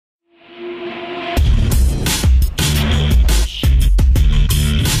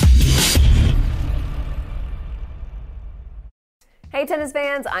Hey tennis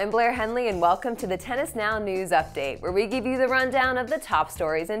fans, I'm Blair Henley and welcome to the Tennis Now News Update, where we give you the rundown of the top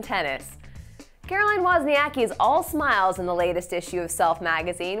stories in tennis. Caroline Wozniacki is all smiles in the latest issue of Self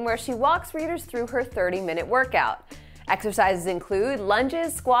magazine, where she walks readers through her 30-minute workout. Exercises include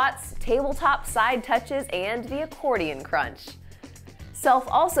lunges, squats, tabletop side touches, and the accordion crunch. Self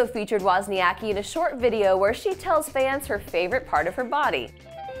also featured Wozniacki in a short video where she tells fans her favorite part of her body.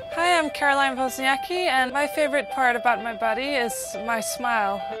 Hi, I'm Caroline Wozniacki, and my favorite part about my body is my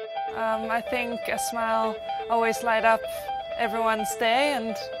smile. I think a smile always lights up everyone's day,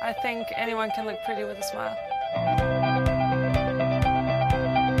 and I think anyone can look pretty with a smile.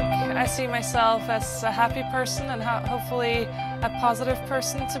 I see myself as a happy person and hopefully a positive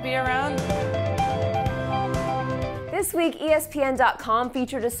person to be around. This week, ESPN.com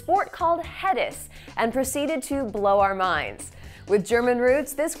featured a sport called Hedis and proceeded to blow our minds. With German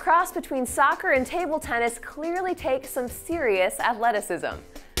roots, this cross between soccer and table tennis clearly takes some serious athleticism.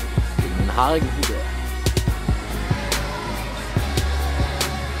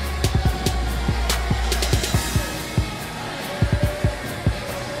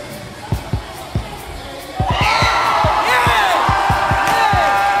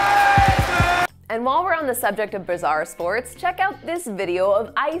 And while we're on the subject of bizarre sports, check out this video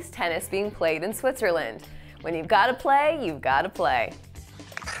of ice tennis being played in Switzerland. When you've got to play, you've got to play.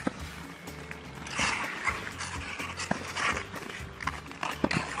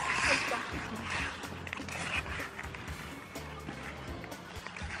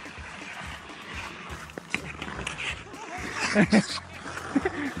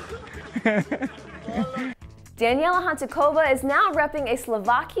 Jelena Jankovic is now repping a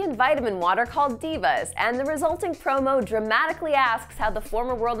Slovakian vitamin water called Divas, and the resulting promo dramatically asks how the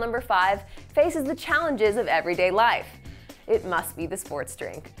former world number 5 faces the challenges of everyday life. It must be the sports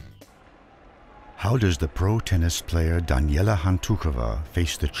drink. How does the pro tennis player Jelena Jankovic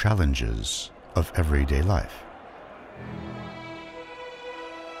face the challenges of everyday life?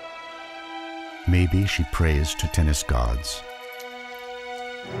 Maybe she prays to tennis gods.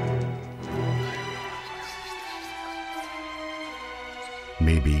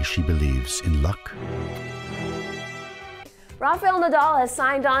 Maybe she believes in luck. Rafael Nadal has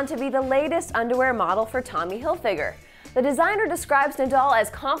signed on to be the latest underwear model for Tommy Hilfiger. The designer describes Nadal as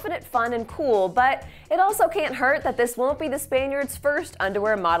confident, fun, and cool, but it also can't hurt that this won't be the Spaniard's first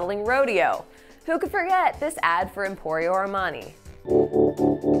underwear modeling rodeo. Who could forget this ad for Emporio Armani?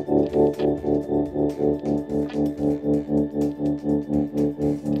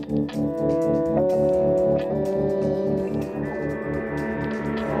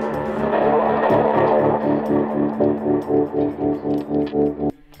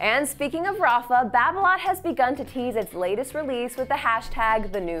 And speaking of Rafa, Babolat has begun to tease its latest release with the hashtag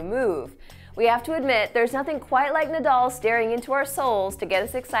 #TheNewMove. We have to admit, there's nothing quite like Nadal staring into our souls to get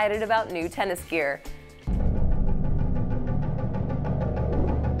us excited about new tennis gear.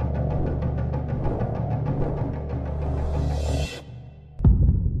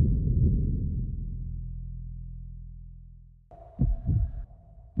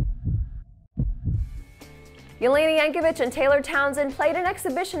 Jelena Jankovic and Taylor Townsend played an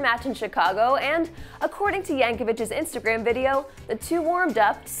exhibition match in Chicago, and according to Jankovic's Instagram video, the two warmed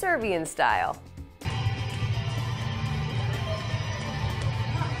up Serbian style.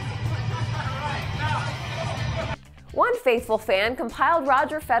 One faithful fan compiled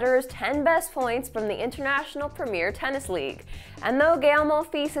Roger Federer's 10 best points from the International Premier Tennis League. And though Gael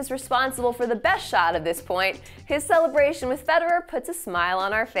Monfils is responsible for the best shot of this point, his celebration with Federer puts a smile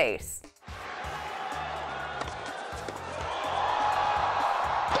on our face.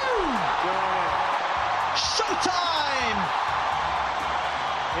 Showtime!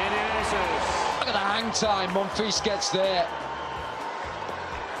 Look at the hang time Monfils gets there.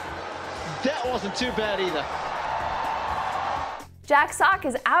 That wasn't too bad either. Jack Sock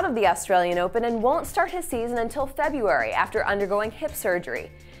is out of the Australian Open and won't start his season until February after undergoing hip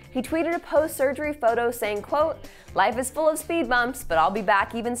surgery. He tweeted a post-surgery photo saying, quote, "Life is full of speed bumps, but I'll be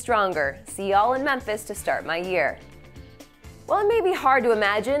back even stronger. See y'all in Memphis to start my year." Well, it may be hard to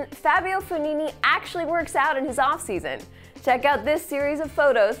imagine, Fabio Fognini actually works out in his off-season. Check out this series of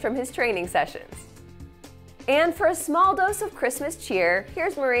photos from his training sessions. And for a small dose of Christmas cheer,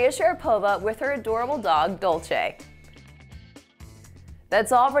 here's Maria Sharapova with her adorable dog, Dolce.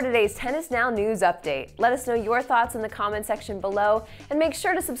 That's all for today's Tennis Now News Update. Let us know your thoughts in the comment section below, and make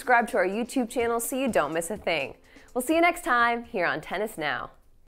sure to subscribe to our YouTube channel so you don't miss a thing. We'll see you next time here on Tennis Now.